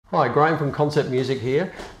Hi, Graham from Concept Music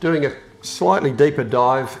here, doing a slightly deeper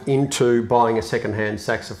dive into buying a second-hand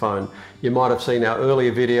saxophone. You might have seen our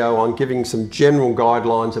earlier video on giving some general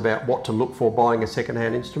guidelines about what to look for buying a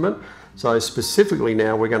second-hand instrument. So specifically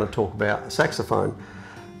now we're going to talk about a saxophone.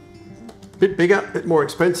 A bit bigger, a bit more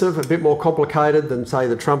expensive, a bit more complicated than say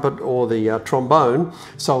the trumpet or the trombone,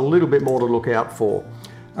 so a little bit more to look out for.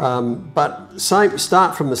 But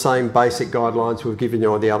start from the same basic guidelines we've given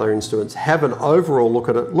you on the other instruments. Have an overall look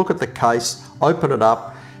at it, look at the case, open it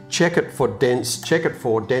up, check it for dents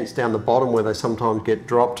down the bottom where they sometimes get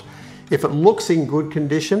dropped. If it looks in good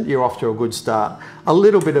condition, you're off to a good start. A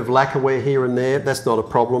little bit of lacquerware here and there, that's not a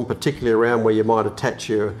problem, particularly around where you might attach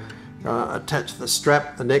the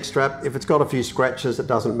strap, the neck strap. If it's got a few scratches, it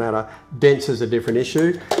doesn't matter. Dents is a different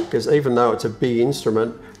issue, because even though it's a big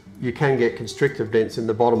instrument, you can get constrictive dents in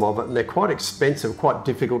the bottom of it, and they're quite expensive, quite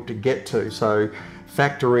difficult to get to. So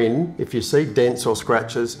factor in, if you see dents or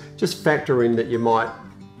scratches, just factor in that you might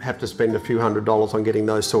have to spend a few $100s on getting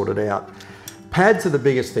those sorted out. Pads are the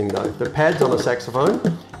biggest thing though. The pads on a saxophone,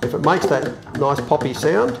 if it makes that nice poppy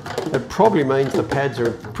sound, it probably means the pads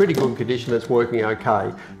are in pretty good condition, it's working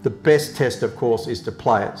okay. The best test, of course, is to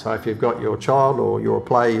play it. So if you've got your child or you're a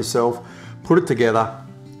player yourself, put it together,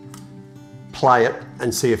 play it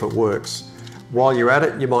and see if it works. While you're at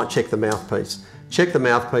it, you might check the mouthpiece. Check the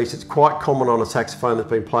mouthpiece. It's quite common on a saxophone that's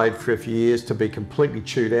been played for a few years to be completely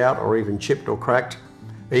chewed out or even chipped or cracked.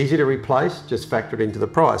 Easy to replace, just factor it into the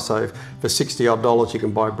price. So for $60 odd you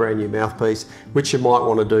can buy a brand new mouthpiece, which you might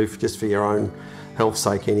want to do just for your own health's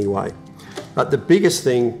sake anyway. But the biggest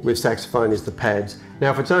thing with saxophone is the pads.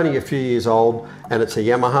 Now if it's only a few years old and it's a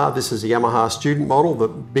Yamaha, this is a Yamaha student model. The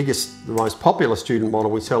most popular student model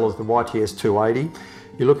we sell is the YTS 280.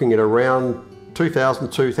 You're looking at around $2,000,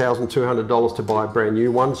 $2,200 to buy a brand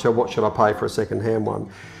new one. So what should I pay for a second-hand one?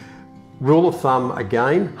 Rule of thumb,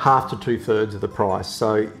 again, half to 2/3 of the price.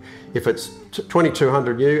 So if it's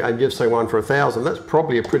 $2,200 new and you've seen one for $1,000, that's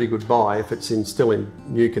probably a pretty good buy if it's still in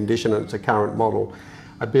new condition and it's a current model.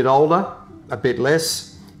 A bit older, a bit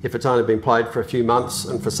less. If it's only been played for a few months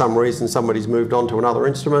and for some reason somebody's moved on to another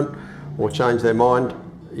instrument or changed their mind,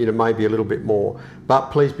 it may be a little bit more.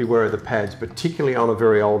 But please beware of the pads, particularly on a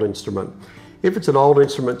very old instrument. If it's an old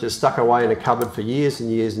instrument just stuck away in a cupboard for years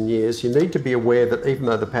and years and years, you need to be aware that even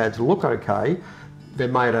though the pads look okay, they're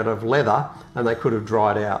made out of leather and they could have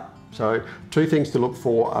dried out. So two things to look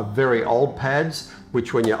for are very old pads,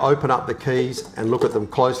 which when you open up the keys and look at them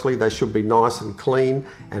closely, they should be nice and clean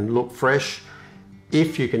and look fresh.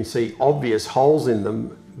 If you can see obvious holes in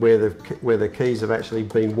them where the keys have actually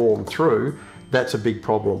been worn through, that's a big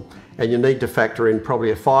problem. And you need to factor in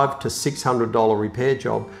probably a $500 to $600 repair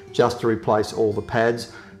job just to replace all the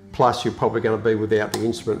pads. Plus you're probably going to be without the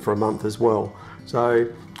instrument for a month as well. So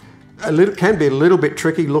can be a little bit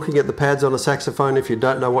tricky looking at the pads on a saxophone if you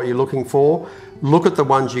don't know what you're looking for. Look at the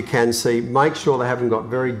ones you can see. Make sure they haven't got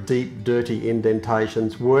very deep, dirty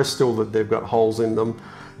indentations. Worse still that they've got holes in them.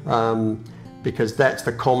 Because that's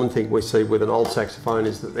the common thing we see with an old saxophone,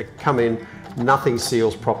 is that they come in, nothing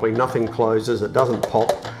seals properly, nothing closes, it doesn't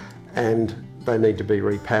pop, and they need to be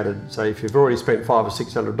repadded. So if you've already spent $500 or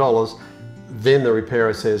 $600, then the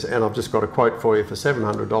repairer says, and I've just got a quote for you for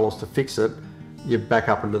 $700 to fix it, you're back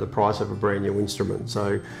up into the price of a brand new instrument.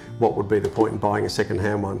 So what would be the point in buying a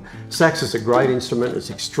second-hand one? Sax is a great instrument,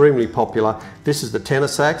 it's extremely popular. This is the tenor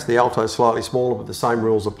sax, the alto is slightly smaller, but the same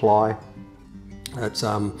rules apply. It's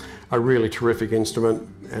a really terrific instrument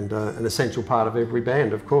and an essential part of every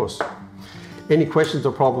band, of course. Any questions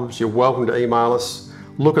or problems, you're welcome to email us.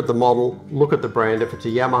 Look at the model, look at the brand. If it's a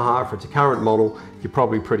Yamaha, if it's a current model, you're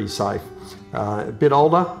probably pretty safe. A bit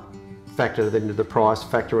older, factor that into the price,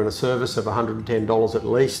 factor in a service of $110 at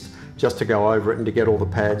least, just to go over it and to get all the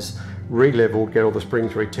pads re-leveled, get all the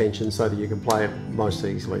springs retention so that you can play it most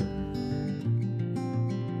easily.